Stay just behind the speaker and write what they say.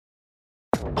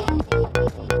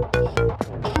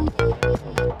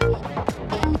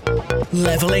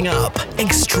Leveling up.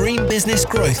 Extreme business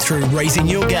growth through raising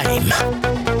your game.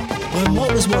 When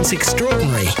what was once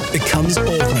extraordinary becomes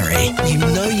ordinary, you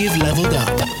know you've leveled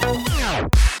up.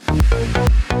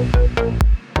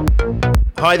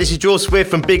 Hi, this is George Swift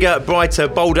from Bigger, Brighter,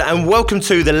 Bolder, and welcome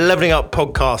to the Leveling Up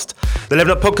Podcast. The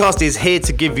Leveling Up Podcast is here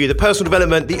to give you the personal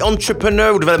development, the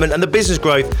entrepreneurial development, and the business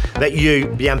growth that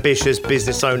you, the ambitious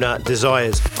business owner,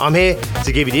 desires. I'm here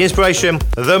to give you the inspiration,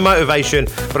 the motivation,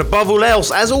 but above all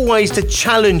else, as always, to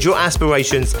challenge your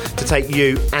aspirations to take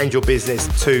you and your business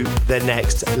to the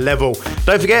next level.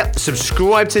 Don't forget,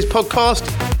 subscribe to this podcast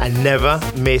and never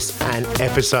miss an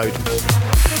episode.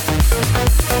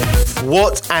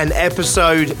 What an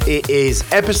episode it is.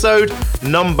 Episode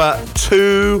number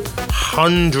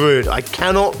 200. I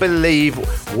cannot believe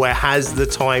where has the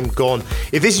time gone.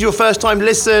 If this is your first time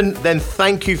listen, then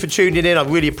thank you for tuning in. I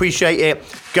really appreciate it.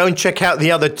 Go and check out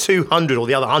the other 200 or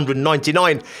the other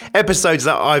 199 episodes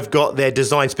that I've got there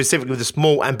designed specifically with the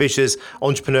small, ambitious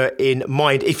entrepreneur in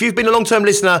mind. If you've been a long-term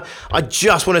listener, I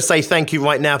just want to say thank you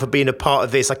right now for being a part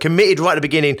of this. I committed right at the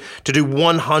beginning to do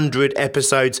 100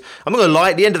 episodes. I'm not going to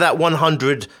lie, at the end of that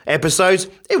 100 episodes,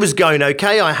 it was going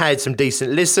okay. I had some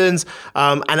decent listens.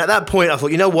 And at that point, I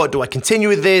thought, you know what? Do I continue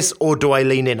with this or do I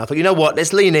lean in? I thought, you know what?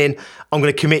 Let's lean in. I'm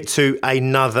going to commit to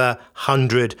another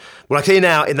 100. Well, I tell you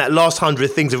now, in that last 100,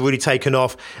 things have really taken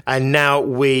off. And now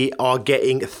we are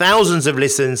getting thousands of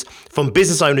listens from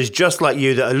business owners just like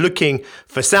you that are looking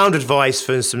for sound advice,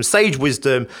 for some sage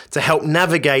wisdom to help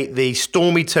navigate the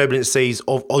stormy, turbulent seas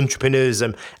of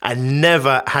entrepreneurship. And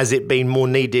never has it been more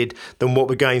needed than what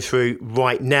we're going through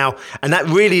right now. And that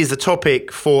really is the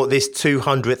topic for this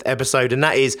 200th episode. And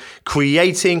that is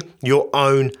creating your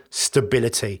own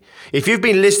stability. If you've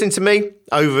been listening to me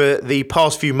over the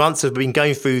past few months, as we've been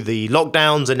going through the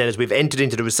lockdowns and then as we've entered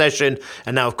into the recession,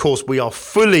 and now of course we are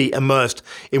fully immersed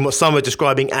in what some are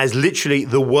describing as literally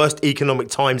the worst economic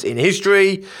times in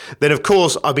history, then of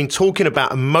course I've been talking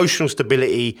about emotional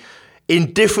stability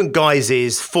in different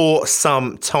guises for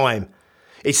some time.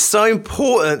 It's so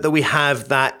important that we have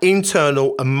that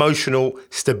internal emotional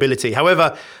stability.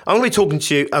 However, I'm going to be talking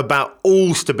to you about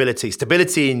all stability.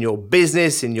 Stability in your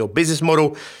business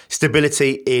model,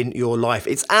 stability in your life.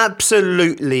 It's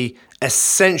absolutely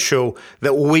essential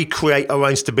that we create our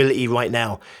own stability right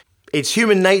now. It's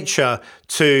human nature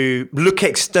to look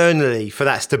externally for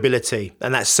that stability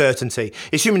and that certainty.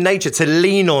 It's human nature to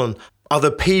lean on other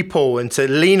people and to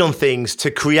lean on things to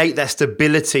create that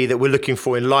stability that we're looking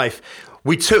for in life.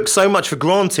 We took so much for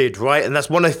granted, right? And that's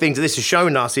one of the things that this has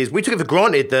shown us is we took it for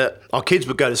granted that our kids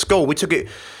would go to school. We took it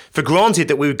for granted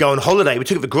that we would go on holiday. We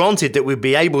took it for granted that we'd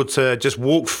be able to just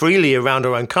walk freely around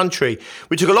our own country.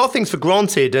 We took a lot of things for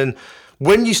granted. And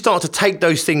when you start to take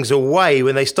those things away,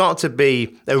 when they start to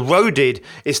be eroded,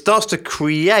 it starts to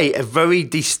create a very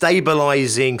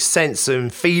destabilizing sense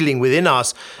and feeling within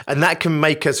us. And that can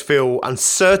make us feel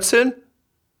uncertain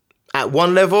at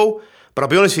one level. But I'll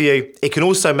be honest with you, it can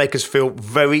also make us feel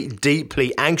very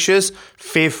deeply anxious,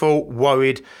 fearful,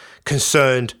 worried,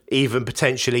 concerned, even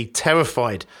potentially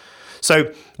terrified.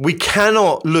 So we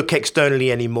cannot look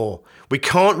externally anymore. We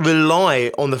can't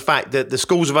rely on the fact that the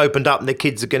schools have opened up and the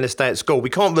kids are going to stay at school. We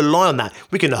can't rely on that.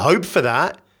 We can hope for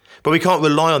that, but we can't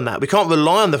rely on that. We can't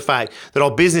rely on the fact that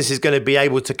our business is going to be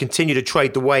able to continue to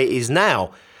trade the way it is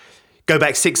now. Go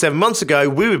back 6-7 months ago,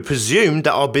 we would presume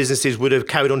that our businesses would have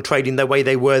carried on trading the way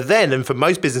they were then. And for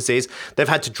most businesses, they've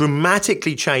had to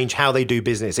dramatically change how they do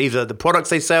business, either the products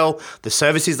they sell, the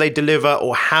services they deliver,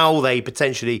 or how they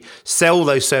potentially sell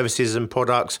those services and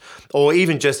products, or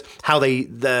even just how they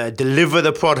deliver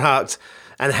the product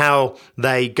and how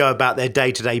they go about their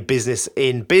day-to-day business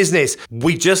in business.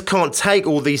 We just can't take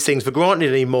all these things for granted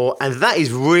anymore. And that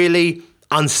is really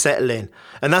unsettling.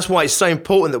 And that's why it's so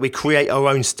important that we create our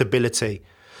own stability.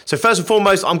 So first and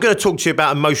foremost, I'm going to talk to you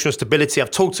about emotional stability.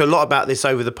 I've talked a lot about this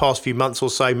over the past few months or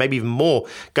so, maybe even more,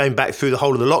 going back through the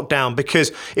whole of the lockdown,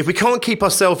 because if we can't keep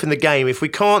ourselves in the game, if we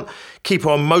can't keep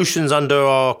our emotions under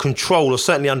our control or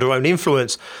certainly under our own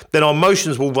influence, then our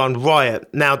emotions will run riot.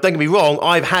 Now, don't get me wrong,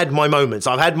 I've had my moments.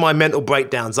 I've had my mental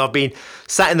breakdowns. I've been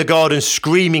sat in the garden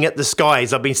screaming at the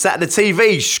skies. I've been sat at the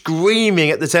TV screaming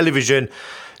at the television,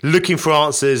 looking for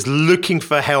answers, looking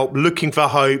for help, looking for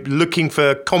hope, looking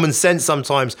for common sense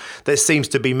sometimes that seems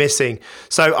to be missing.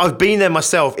 So I've been there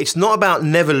myself. It's not about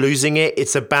never losing it.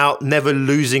 It's about never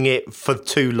losing it for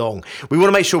too long. We want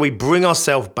to make sure we bring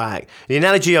ourselves back. The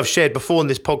analogy I've shared before in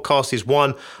this podcast is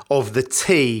one of the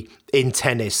tee in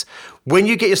tennis. When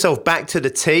you get yourself back to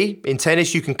the tee in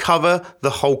tennis, you can cover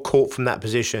the whole court from that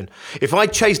position. If I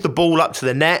chase the ball up to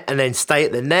the net and then stay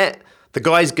at the net, The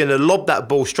guy's going to lob that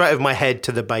ball straight over my head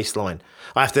to the baseline.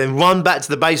 I have to then run back to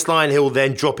the baseline. He'll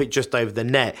then drop it just over the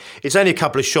net. It's only a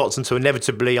couple of shots until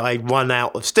inevitably I run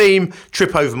out of steam,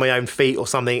 trip over my own feet or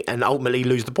something, and ultimately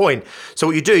lose the point. So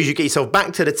what you do is you get yourself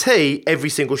back to the tee every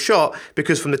single shot,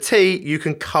 because from the tee, you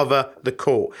can cover the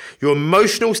court. Your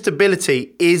emotional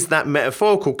stability is that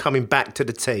metaphorical coming back to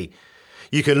the tee.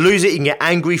 You can lose it, you can get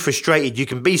angry, frustrated, you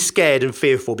can be scared and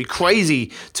fearful, be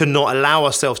crazy to not allow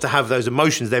ourselves to have those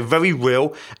emotions. They're very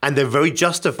real and they're very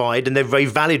justified and they're very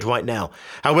valid right now.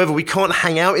 However, we can't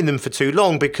hang out in them for too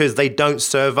long because they don't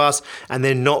serve us and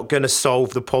they're not going to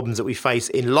solve the problems that we face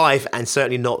in life, and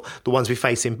certainly not the ones we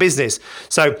face in business.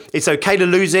 So it's okay to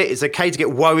lose it. It's okay to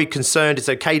get worried, concerned. It's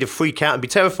okay to freak out and be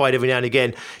terrified every now and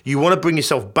again. You want to bring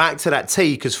yourself back to that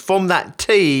tee, because from that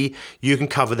tee, you can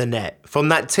cover the net. From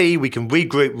that tee, we can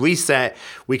regroup, reset,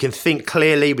 we can think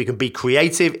clearly, we can be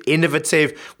creative,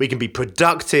 innovative, we can be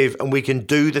productive, and we can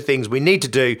do the things we need to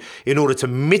do in order to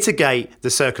mitigate the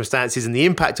circumstances and the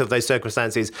impact of those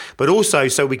circumstances, but also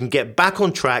so we can get back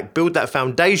on track, build that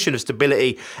foundation of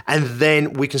stability, and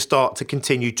then we can start to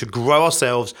continue to grow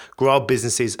ourselves, grow our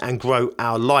businesses, and grow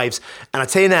our lives. And I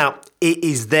tell you now, it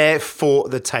is there for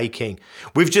the taking.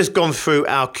 We've just gone through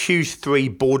our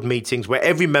Q3 board meetings where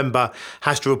every member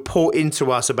has to report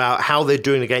into us about how they're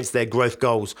doing against their growth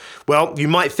goals. Well, you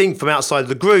might think from outside of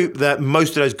the group that most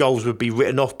of those goals would be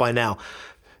written off by now.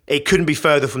 It couldn't be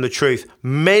further from the truth.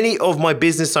 Many of my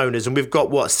business owners, and we've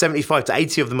got 75 to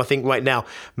 80 of them, I think, right now.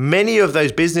 Many of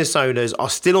those business owners are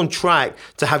still on track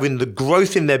to having the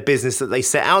growth in their business that they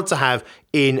set out to have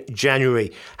in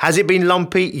January. Has it been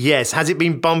lumpy? Yes. Has it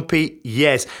been bumpy?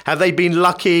 Yes. Have they been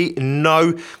lucky?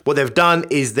 No. What they've done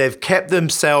is they've kept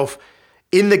themselves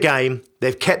in the game,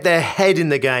 they've kept their head in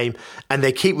the game, and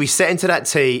they keep resetting to that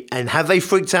tee. And have they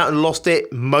freaked out and lost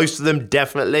it? Most of them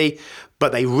definitely.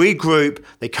 But they regroup,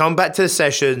 they come back to the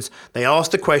sessions, they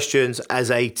ask the questions. As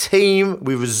a team,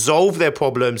 we resolve their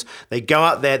problems. They go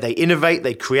out there, they innovate,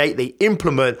 they create, they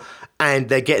implement, and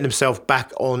they're getting themselves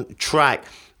back on track.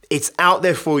 It's out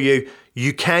there for you.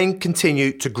 You can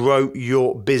continue to grow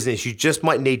your business. You just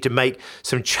might need to make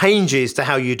some changes to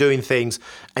how you're doing things,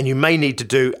 and you may need to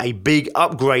do a big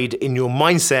upgrade in your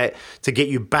mindset to get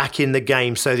you back in the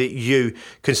game so that you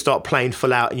can start playing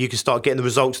full out and you can start getting the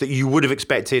results that you would have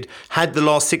expected had the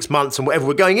last 6 months and whatever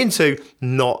we're going into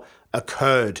not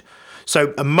occurred.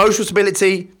 So emotional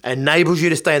stability enables you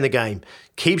to stay in the game,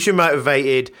 keeps you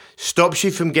motivated, stops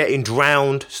you from getting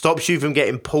drowned, stops you from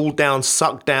getting pulled down,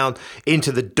 sucked down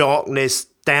into the darkness,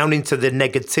 down into the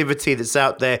negativity that's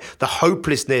out there, the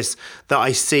hopelessness that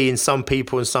I see in some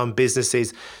people and some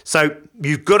businesses. So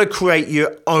you've got to create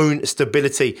your own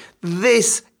stability.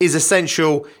 This is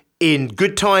essential in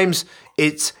good times.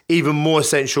 It's even more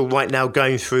essential right now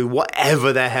going through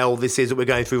whatever the hell this is that we're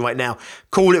going through right now.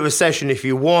 Call it recession if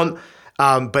you want.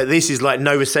 But this is like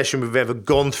no recession we've ever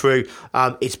gone through.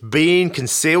 It's being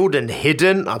concealed and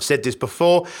hidden. I've said this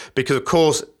before because, of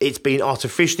course, it's been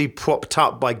artificially propped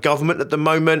up by government at the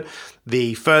moment.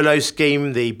 The furlough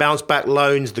scheme, the bounce back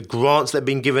loans, the grants that have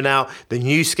been given out, the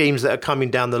new schemes that are coming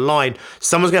down the line.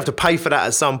 Someone's going to have to pay for that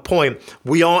at some point.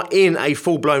 We are in a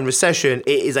full-blown recession.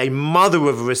 It is a mother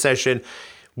of a recession.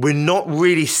 We're not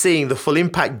really seeing the full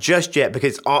impact just yet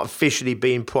because it's artificially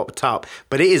being propped up.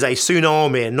 But it is a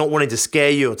tsunami, and not wanting to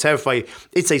scare you or terrify you,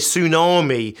 it's a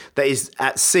tsunami that is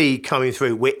at sea coming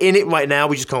through. We're in it right now.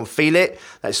 We just can't feel it.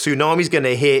 That tsunami's going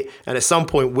to hit, and at some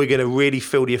point we're going to really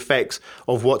feel the effects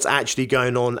of what's actually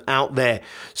going on out there.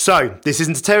 So this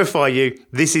isn't to terrify you.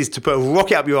 This is to put a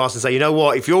rocket up your ass and say, you know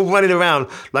what? If you're running around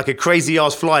like a crazy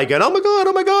ass fly going, oh my God,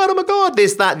 oh my God, oh my God,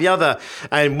 this, that, the other,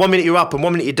 and 1 minute you're up and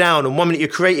 1 minute you're down and 1 minute you're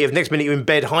creative, next minute you're in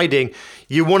bed hiding,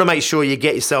 you want to make sure you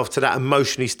get yourself to that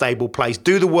emotionally stable place.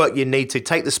 Do the work you need to,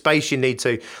 take the space you need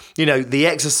to, you know, the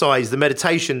exercise, the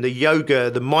meditation, the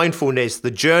yoga, the mindfulness, the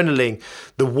journaling,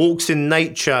 the walks in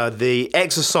nature, the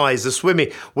exercise, the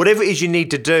swimming, whatever it is you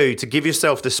need to do to give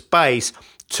yourself the space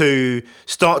to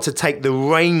start to take the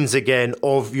reins again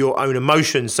of your own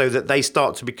emotions so that they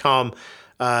start to become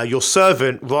your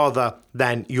servant rather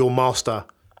than your master.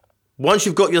 Once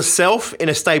you've got yourself in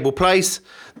a stable place,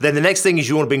 then the next thing is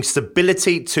you want to bring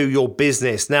stability to your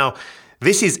business. Now,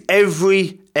 this is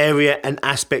every area and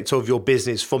aspect of your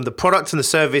business, from the product and the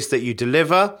service that you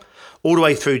deliver, all the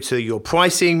way through to your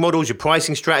pricing models, your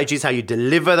pricing strategies, how you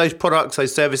deliver those products,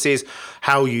 those services,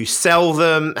 how you sell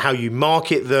them, how you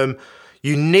market them.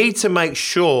 You need to make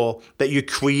sure that you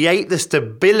create the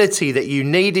stability that you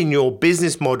need in your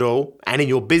business model and in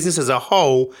your business as a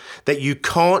whole that you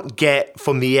can't get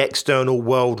from the external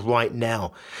world right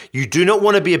now. You do not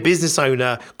want to be a business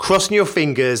owner crossing your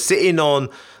fingers, sitting on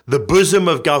the bosom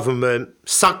of government,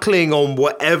 suckling on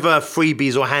whatever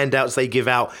freebies or handouts they give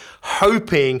out,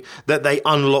 hoping that they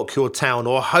unlock your town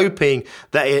or hoping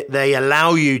that they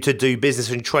allow you to do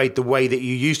business and trade the way that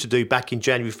you used to do back in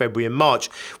January, February and March.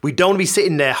 We don't want to be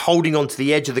sitting there holding onto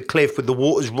the edge of the cliff with the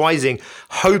waters rising,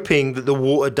 hoping that the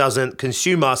water doesn't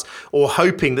consume us or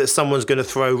hoping that someone's going to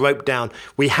throw a rope down.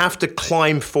 We have to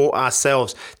climb for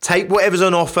ourselves. Take whatever's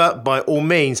on offer by all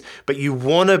means, but you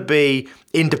want to be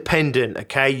independent,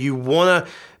 okay? You want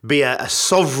to be a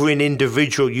sovereign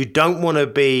individual. You don't want to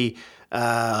be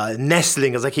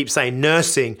nestling, as I keep saying,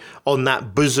 nursing on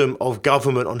that bosom of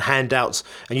government on handouts.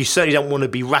 And you certainly don't want to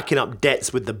be racking up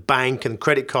debts with the bank and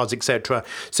credit cards, etc.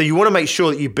 So you want to make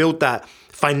sure that you build that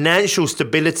financial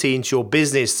stability into your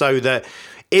business so that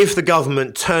if the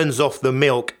government turns off the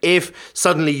milk, if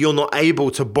suddenly you're not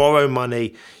able to borrow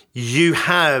money, you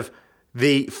have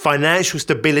the financial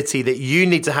stability that you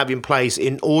need to have in place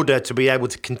in order to be able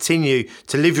to continue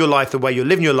to live your life the way you're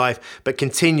living your life, but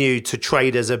continue to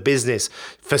trade as a business.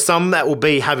 For some, that will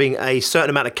be having a certain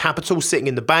amount of capital sitting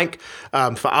in the bank.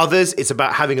 For others, it's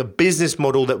about having a business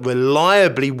model that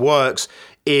reliably works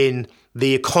in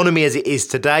the economy as it is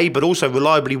today, but also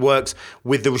reliably works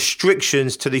with the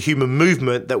restrictions to the human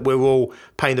movement that we're all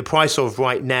paying the price of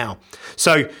right now.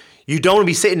 So you don't want to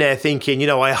be sitting there thinking,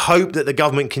 I hope that the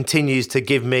government continues to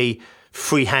give me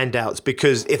free handouts,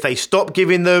 because if they stop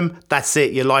giving them, that's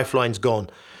it, your lifeline's gone.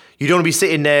 You don't want to be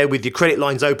sitting there with your credit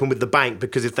lines open with the bank,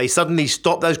 because if they suddenly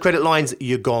stop those credit lines,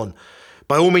 you're gone.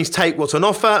 By all means, take what's on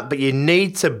offer, but you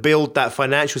need to build that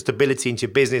financial stability into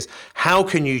your business. How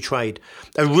can you trade?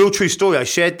 A real true story. I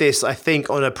shared this, I think,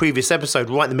 on a previous episode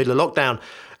right in the middle of lockdown.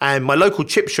 And my local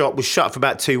chip shop was shut for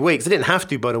about 2 weeks. They didn't have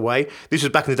to, by the way. This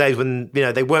was back in the days when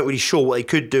they weren't really sure what they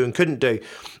could do and couldn't do.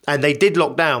 And they did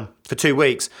lock down for 2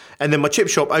 weeks. And then my chip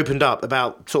shop opened up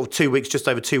about sort of 2 weeks, just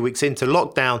over 2 weeks into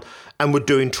lockdown, and were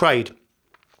doing trade.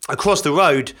 Across the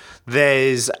road,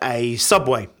 there's a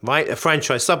Subway, right? A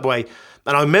franchise Subway.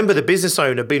 And I remember the business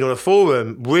owner being on a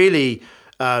forum really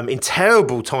in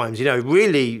terrible times,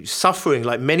 really suffering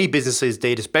like many businesses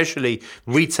did, especially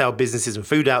retail businesses and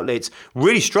food outlets,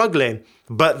 really struggling,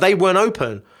 but they weren't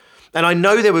open. And I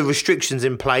know there were restrictions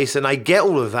in place and I get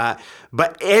all of that,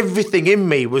 but everything in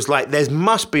me was like, there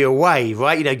must be a way,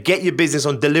 right? Get your business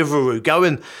on Deliveroo, go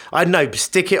and,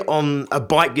 stick it on a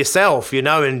bike yourself,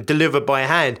 and deliver by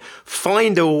hand.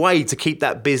 Find a way to keep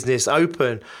that business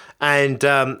open. And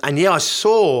I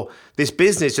saw this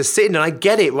business just sitting, and I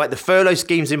get it, right? The furlough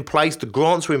scheme's in place, the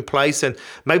grants were in place, and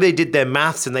maybe they did their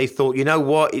maths and they thought, you know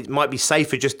what, it might be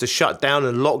safer just to shut down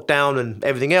and lock down and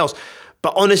everything else.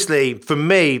 But honestly, for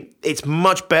me, it's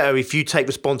much better if you take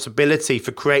responsibility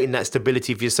for creating that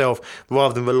stability for yourself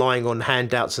rather than relying on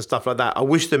handouts and stuff like that. I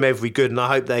wish them every good, and I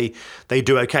hope they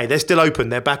do okay. They're still open.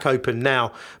 They're back open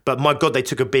now. But my God, they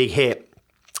took a big hit.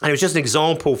 And it was just an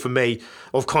example for me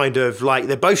of kind of like,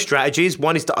 they're both strategies.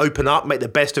 One is to open up, make the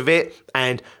best of it,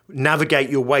 and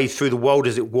navigate your way through the world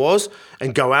as it was,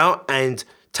 and go out and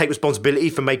take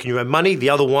responsibility for making your own money. The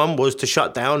other one was to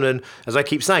shut down and, as I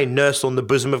keep saying, nurse on the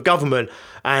bosom of government.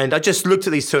 And I just looked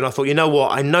at these two and I thought, you know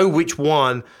what? I know which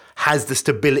one has the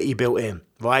stability built in,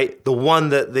 right? The one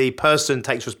that the person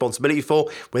takes responsibility for,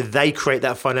 where they create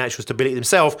that financial stability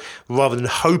themselves rather than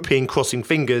hoping, crossing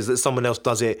fingers, that someone else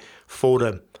does it for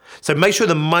them. So make sure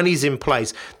the money's in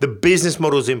place, the business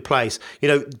model's in place.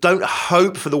 Don't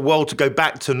hope for the world to go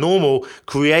back to normal.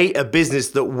 Create a business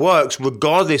that works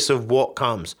regardless of what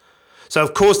comes. So,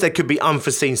 of course, there could be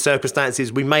unforeseen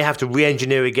circumstances. We may have to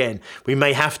re-engineer again. We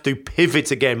may have to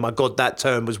pivot again. My God, that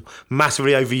term was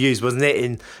massively overused, wasn't it,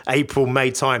 in April,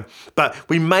 May time? But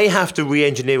we may have to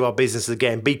re-engineer our business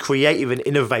again, be creative and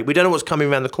innovate. We don't know what's coming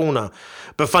around the corner.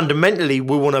 But fundamentally,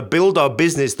 we want to build our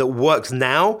business that works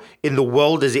now in the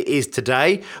world as it is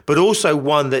today, but also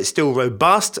one that's still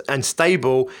robust and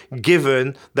stable,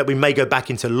 given that we may go back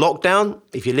into lockdown.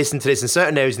 If you listen to this in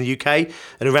certain areas in the UK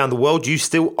and around the world, you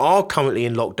still are currently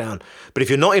in lockdown. But if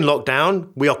you're not in lockdown,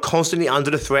 we are constantly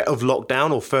under the threat of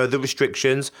lockdown or further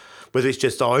restrictions, whether it's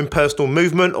just our own personal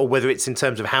movement or whether it's in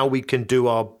terms of how we can do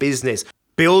our business.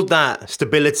 Build that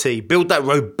stability, build that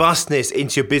robustness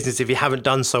into your business if you haven't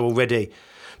done so already.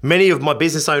 Many of my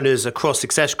business owners across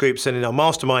success groups and in our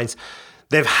masterminds,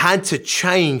 they've had to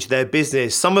change their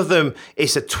business. Some of them,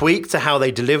 it's a tweak to how they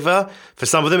deliver. For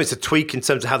some of them, it's a tweak in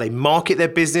terms of how they market their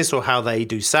business or how they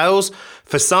do sales.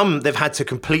 For some, they've had to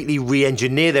completely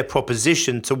re-engineer their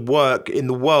proposition to work in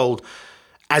the world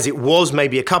as it was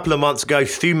maybe a couple of months ago,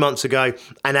 2 months ago,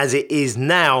 and as it is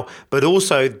now, but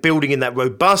also building in that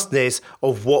robustness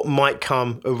of what might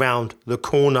come around the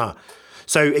corner.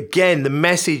 So again, the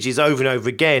message is over and over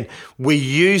again. We're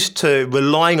used to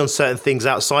relying on certain things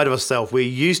outside of ourselves. We're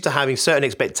used to having certain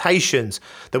expectations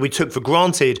that we took for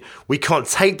granted. We can't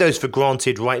take those for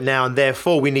granted right now. And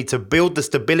therefore, we need to build the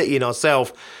stability in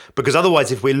ourselves, because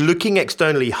otherwise, if we're looking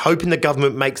externally, hoping the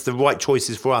government makes the right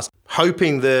choices for us,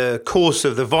 hoping the course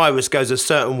of the virus goes a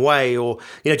certain way, or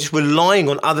just relying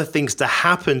on other things to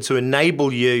happen to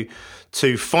enable you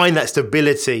to find that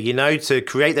stability, to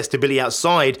create that stability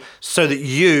outside so that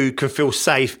you can feel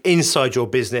safe inside your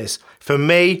business. For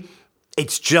me,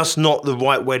 it's just not the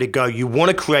right way to go. You want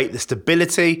to create the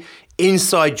stability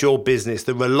inside your business,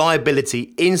 the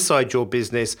reliability inside your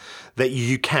business that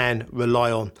you can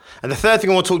rely on. And the third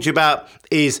thing I want to talk to you about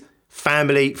is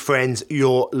family, friends,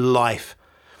 your life.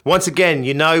 Once again,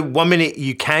 1 minute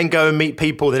you can go and meet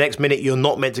people, the next minute you're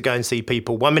not meant to go and see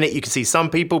people. 1 minute you can see some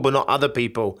people, but not other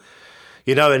people.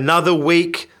 Another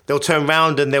week, they'll turn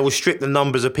around and they'll restrict the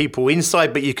numbers of people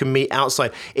inside, but you can meet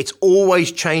outside. It's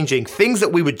always changing. Things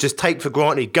that we would just take for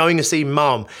granted, going to see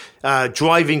mum,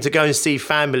 driving to go and see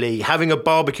family, having a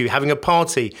barbecue, having a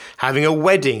party, having a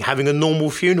wedding, having a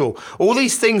normal funeral. All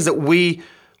these things that we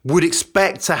would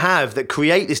expect to have that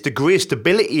create this degree of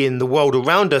stability in the world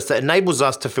around us that enables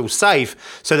us to feel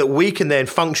safe so that we can then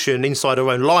function inside our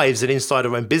own lives and inside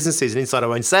our own businesses and inside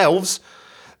our own selves.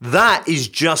 That is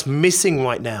just missing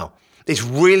right now. It's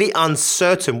really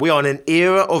uncertain. We are in an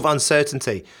era of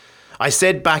uncertainty. I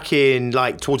said back in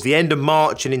towards the end of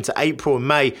March and into April and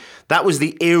May, that was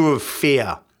the era of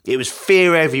fear. It was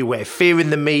fear everywhere, fear in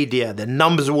the media. The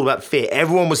numbers are all about fear.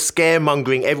 Everyone was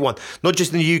scaremongering everyone, not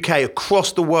just in the UK,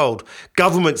 across the world.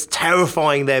 Governments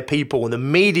terrifying their people and the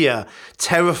media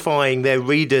terrifying their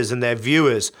readers and their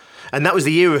viewers. And that was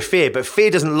the era of fear. But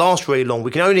fear doesn't last very long. We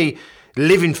can only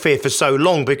live in fear for so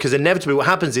long, because inevitably what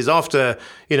happens is after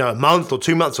a month or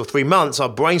 2 months or 3 months, our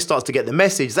brain starts to get the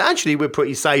message that actually we're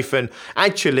pretty safe and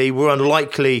actually we're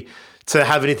unlikely to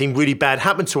have anything really bad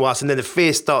happen to us, and then the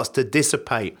fear starts to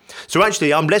dissipate. So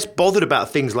actually I'm less bothered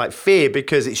about things like fear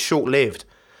because it's short-lived.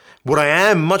 What I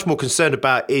am much more concerned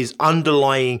about is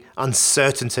underlying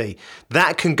uncertainty.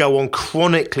 That can go on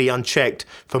chronically unchecked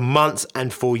for months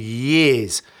and for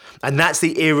years. And that's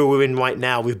the era we're in right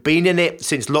now. We've been in it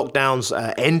since lockdowns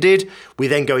ended. We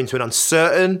then go into an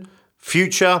uncertain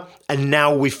future, and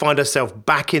now we find ourselves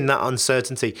back in that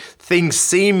uncertainty. Things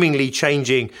seemingly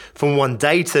changing from one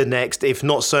day to the next, if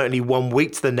not certainly 1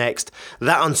 week to the next.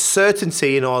 That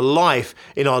uncertainty in our life,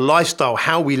 in our lifestyle,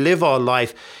 how we live our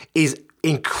life is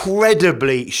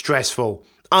incredibly stressful.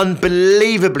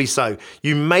 Unbelievably so.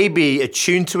 You may be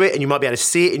attuned to it and you might be able to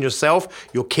see it in yourself,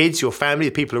 your kids, your family,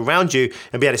 the people around you,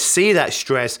 and be able to see that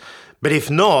stress. But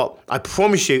if not, I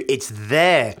promise you it's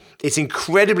there. It's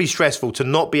incredibly stressful to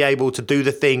not be able to do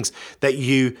the things that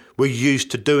you were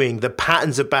used to doing, the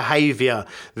patterns of behavior,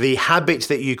 the habits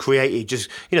that you created, just,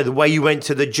 the way you went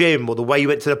to the gym or the way you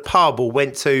went to the pub or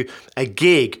went to a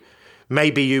gig.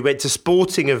 Maybe you went to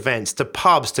sporting events, to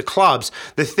pubs, to clubs,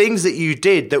 the things that you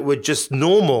did that were just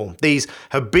normal, these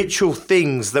habitual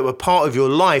things that were part of your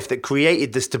life that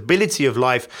created the stability of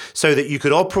life so that you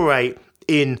could operate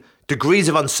in degrees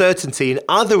of uncertainty in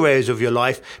other areas of your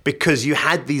life because you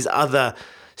had these other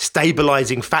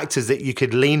stabilizing factors that you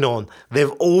could lean on. They've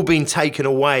all been taken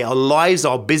away. Our lives,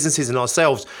 our businesses, and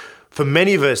ourselves. For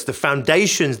many of us, the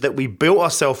foundations that we built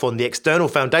ourselves on, the external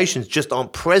foundations, just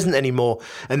aren't present anymore.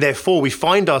 And therefore, we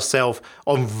find ourselves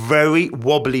on very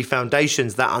wobbly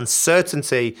foundations, that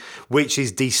uncertainty, which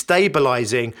is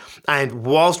destabilizing. And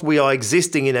whilst we are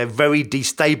existing in a very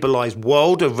destabilized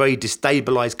world, a very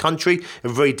destabilized country, a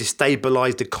very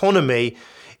destabilized economy,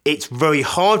 it's very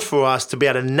hard for us to be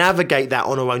able to navigate that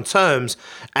on our own terms.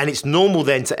 And it's normal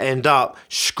then to end up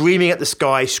screaming at the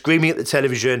sky, screaming at the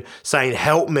television, saying,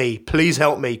 help me, please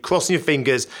help me, crossing your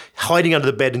fingers, hiding under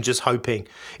the bed and just hoping.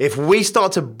 If we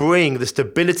start to bring the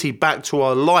stability back to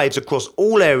our lives across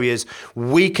all areas,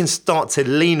 we can start to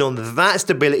lean on that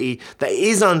stability that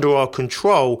is under our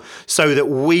control so that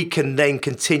we can then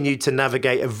continue to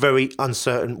navigate a very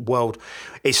uncertain world.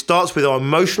 It starts with our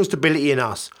emotional stability in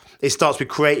us. It starts with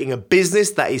creating a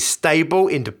business that is stable,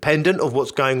 independent of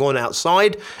what's going on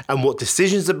outside and what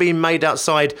decisions are being made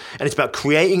outside. And it's about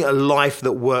creating a life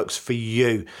that works for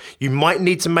you. You might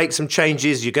need to make some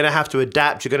changes. You're going to have to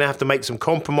adapt. You're going to have to make some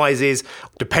compromises.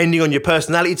 Depending on your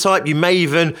personality type, you may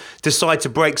even decide to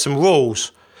break some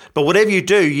rules. But whatever you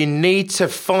do, you need to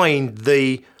find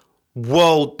the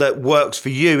world that works for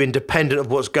you, independent of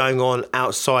what's going on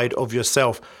outside of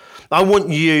yourself. I want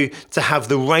you to have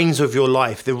the reins of your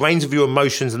life, the reins of your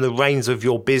emotions and the reins of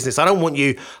your business. I don't want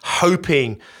you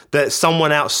hoping that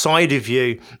someone outside of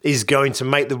you is going to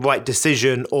make the right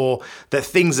decision, or that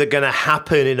things are going to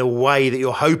happen in a way that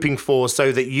you're hoping for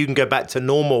so that you can go back to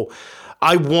normal.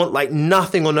 I want like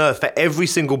nothing on earth for every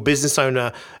single business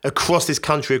owner across this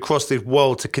country, across this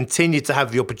world, to continue to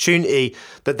have the opportunity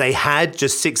that they had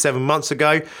just 6-7 months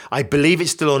ago. I believe it's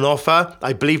still on offer.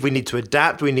 I believe we need to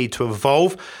adapt. We need to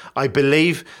evolve. I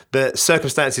believe that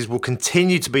circumstances will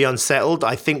continue to be unsettled.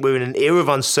 I think we're in an era of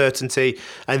uncertainty,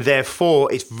 and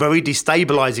therefore it's very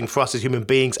destabilizing for us as human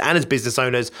beings and as business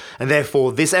owners. And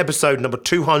therefore this episode number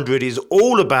 200 is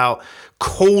all about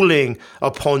calling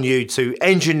upon you to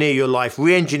engineer your life,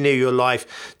 re-engineer your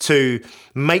life, to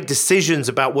make decisions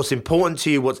about what's important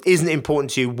to you, what isn't important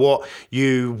to you, what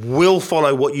you will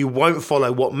follow, what you won't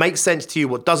follow, what makes sense to you,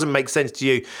 what doesn't make sense to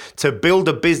you, to build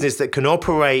a business that can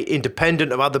operate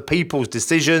independent of other people's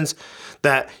decisions,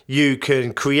 that you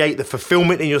can create the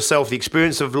fulfillment in yourself, the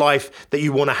experience of life that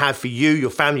you want to have for you,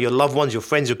 your family, your loved ones, your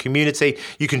friends, your community.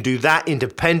 You can do that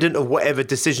independent of whatever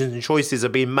decisions and choices are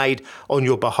being made on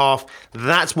your behalf.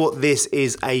 That's what this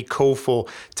is a call for,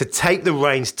 to take the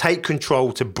reins, take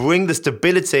control, to bring the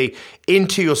stability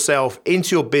into yourself,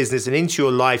 into your business and into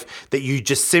your life that you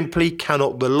just simply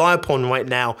cannot rely upon right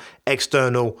now,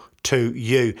 external to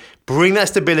you. Bring that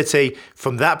stability.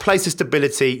 From that place of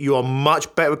stability, you are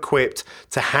much better equipped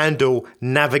to handle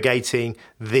navigating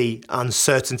the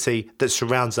uncertainty that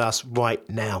surrounds us right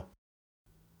now.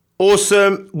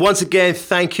 Awesome. Once again,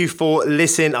 thank you for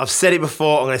listening. I've said it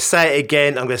before. I'm going to say it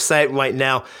again. I'm going to say it right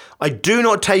now. I do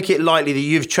not take it lightly that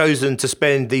you've chosen to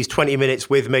spend these 20 minutes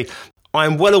with me.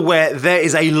 I'm well aware there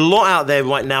is a lot out there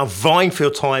right now vying for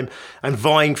your time and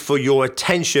vying for your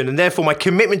attention. And therefore, my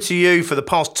commitment to you for the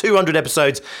past 200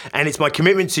 episodes, and it's my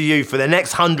commitment to you for the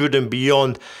next 100 and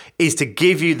beyond, is to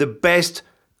give you the best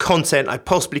content I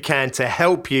possibly can to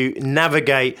help you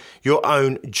navigate your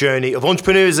own journey of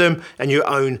entrepreneurism and your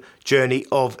own journey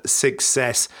of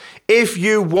success. If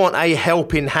you want a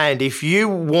helping hand, if you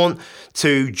want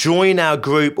to join our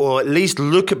group, or at least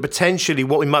look at potentially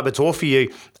what we might be able to offer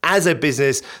you as a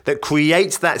business that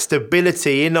creates that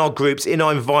stability in our groups, in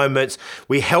our environments,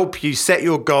 we help you set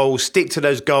your goals, stick to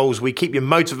those goals. We keep you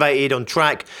motivated, on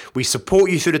track. We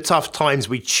support you through the tough times.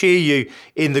 We cheer you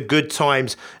in the good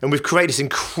times. And we've created this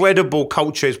incredible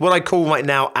culture. It's what I call right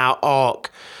now our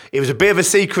ARC. It was a bit of a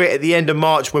secret at the end of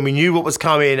March when we knew what was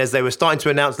coming as they were starting to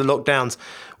announce the lockdowns.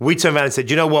 We turned around and said,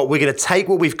 you know what, we're going to take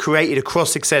what we've created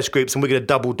across success groups and we're going to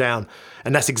double down.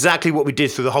 And that's exactly what we did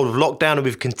through the whole of lockdown, and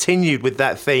we've continued with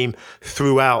that theme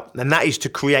throughout. And that is to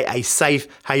create a safe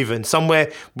haven,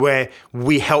 somewhere where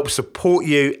we help support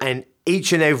you, and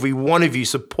each and every one of you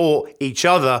support each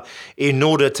other in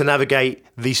order to navigate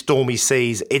these stormy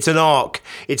seas. It's an arc.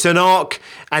 It's an arc,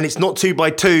 and it's not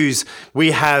 2x2s.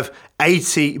 We have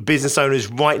 80 business owners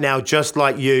right now, just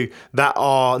like you, that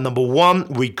are, number one,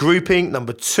 regrouping,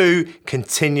 number two,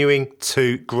 continuing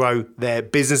to grow their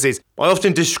businesses. I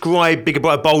often describe Bigger,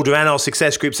 Brighter, Bolder and our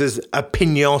success groups as a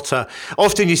piñata.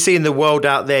 Often you see in the world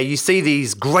out there, you see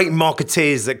these great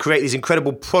marketeers that create these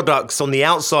incredible products on the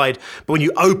outside, but when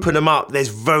you open them up, there's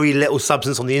very little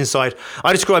substance on the inside.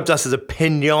 I described us as a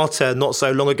piñata not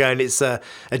so long ago, and it's a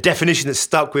definition that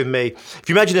stuck with me. If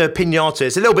you imagine a piñata,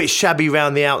 it's a little bit shabby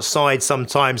around the outside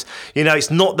sometimes. You know,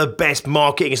 it's not the best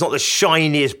marketing, it's not the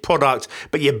shiniest product,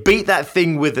 but you beat that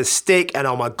thing with a stick and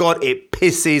oh my God, it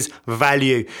pisses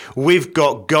value. We've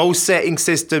got goal-setting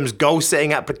systems,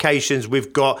 goal-setting applications.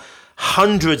 We've got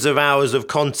hundreds of hours of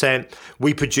content.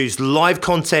 We produce live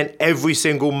content every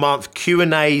single month,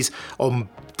 Q&As on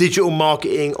digital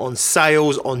marketing, on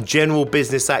sales, on general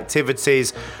business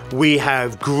activities. We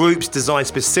have groups designed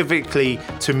specifically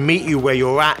to meet you where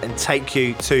you're at and take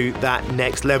you to that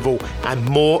next level, and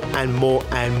more and more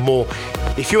and more.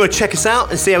 If you want to check us out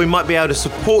and see how we might be able to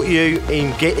support you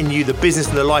in getting you the business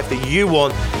and the life that you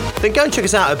want, then go and check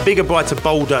us out at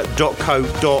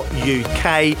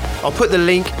biggerbrighterbolder.co.uk. I'll put the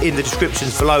link in the description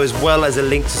below, as well as a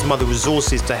link to some other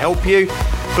resources to help you.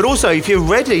 But also, if you're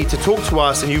ready to talk to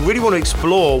us and you really want to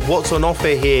explore what's on offer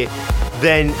here,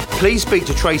 then please speak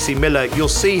to Tracy Miller. You'll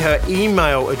see her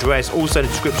email address also in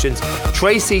the descriptions,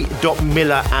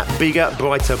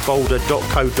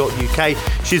 tracy.miller@biggerbrighterbolder.co.uk.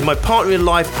 She's my partner in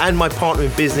life and my partner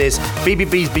in business.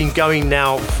 BBB's been going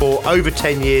now for over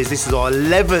 10 years. This is our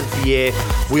 11th year.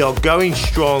 We are going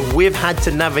strong. We've had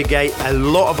to navigate a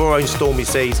lot of our own stormy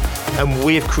seas, and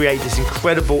we've created this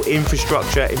incredible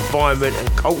infrastructure, environment and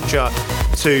culture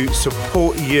to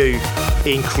support you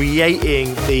in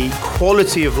creating the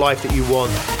quality of life that you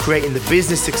want, creating the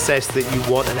business success that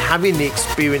you want, and having the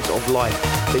experience of life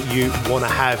that you want to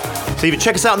have. So either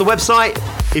check us out on the website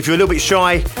if you're a little bit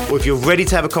shy, or if you're ready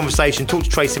to have a conversation, talk to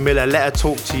Tracy Miller, let her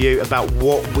talk to you about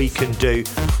what we can do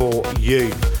for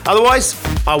you. Otherwise,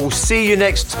 I will see you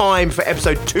next time for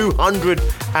episode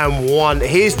 201.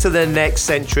 Here's to the next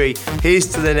century. Here's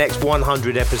to the next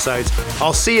 100 episodes.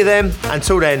 I'll see you then.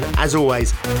 Until then, as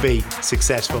always, be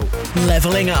successful.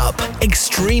 Leveling up.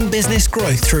 Extreme business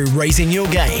growth through raising your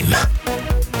game.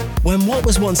 When what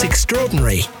was once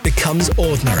extraordinary becomes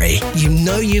ordinary, you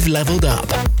know you've leveled up.